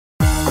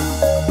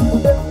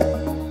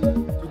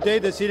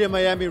Today, the City of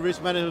Miami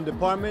Risk Management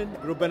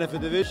Department, Group Benefit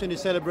Division,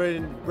 is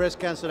celebrating breast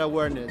cancer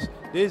awareness.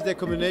 This is the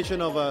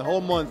culmination of a whole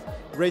month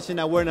raising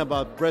awareness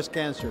about breast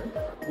cancer.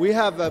 We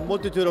have a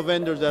multitude of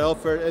vendors that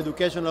offer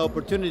educational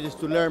opportunities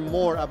to learn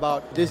more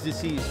about this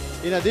disease.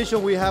 In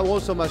addition, we have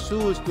also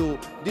masseuse to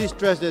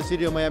de-stress the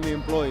City of Miami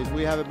employees.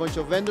 We have a bunch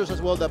of vendors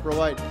as well that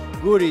provide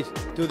goodies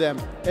to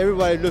them.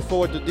 Everybody looks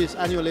forward to this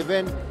annual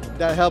event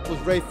that helps us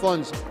raise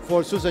funds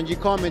for Susan G.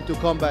 Komen to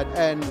combat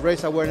and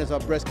raise awareness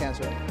of breast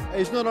cancer.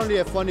 It's not only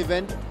a fun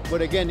event,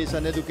 but again, it's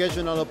an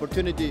educational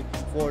opportunity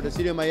for the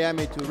City of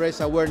Miami to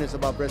raise awareness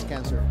about breast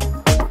cancer.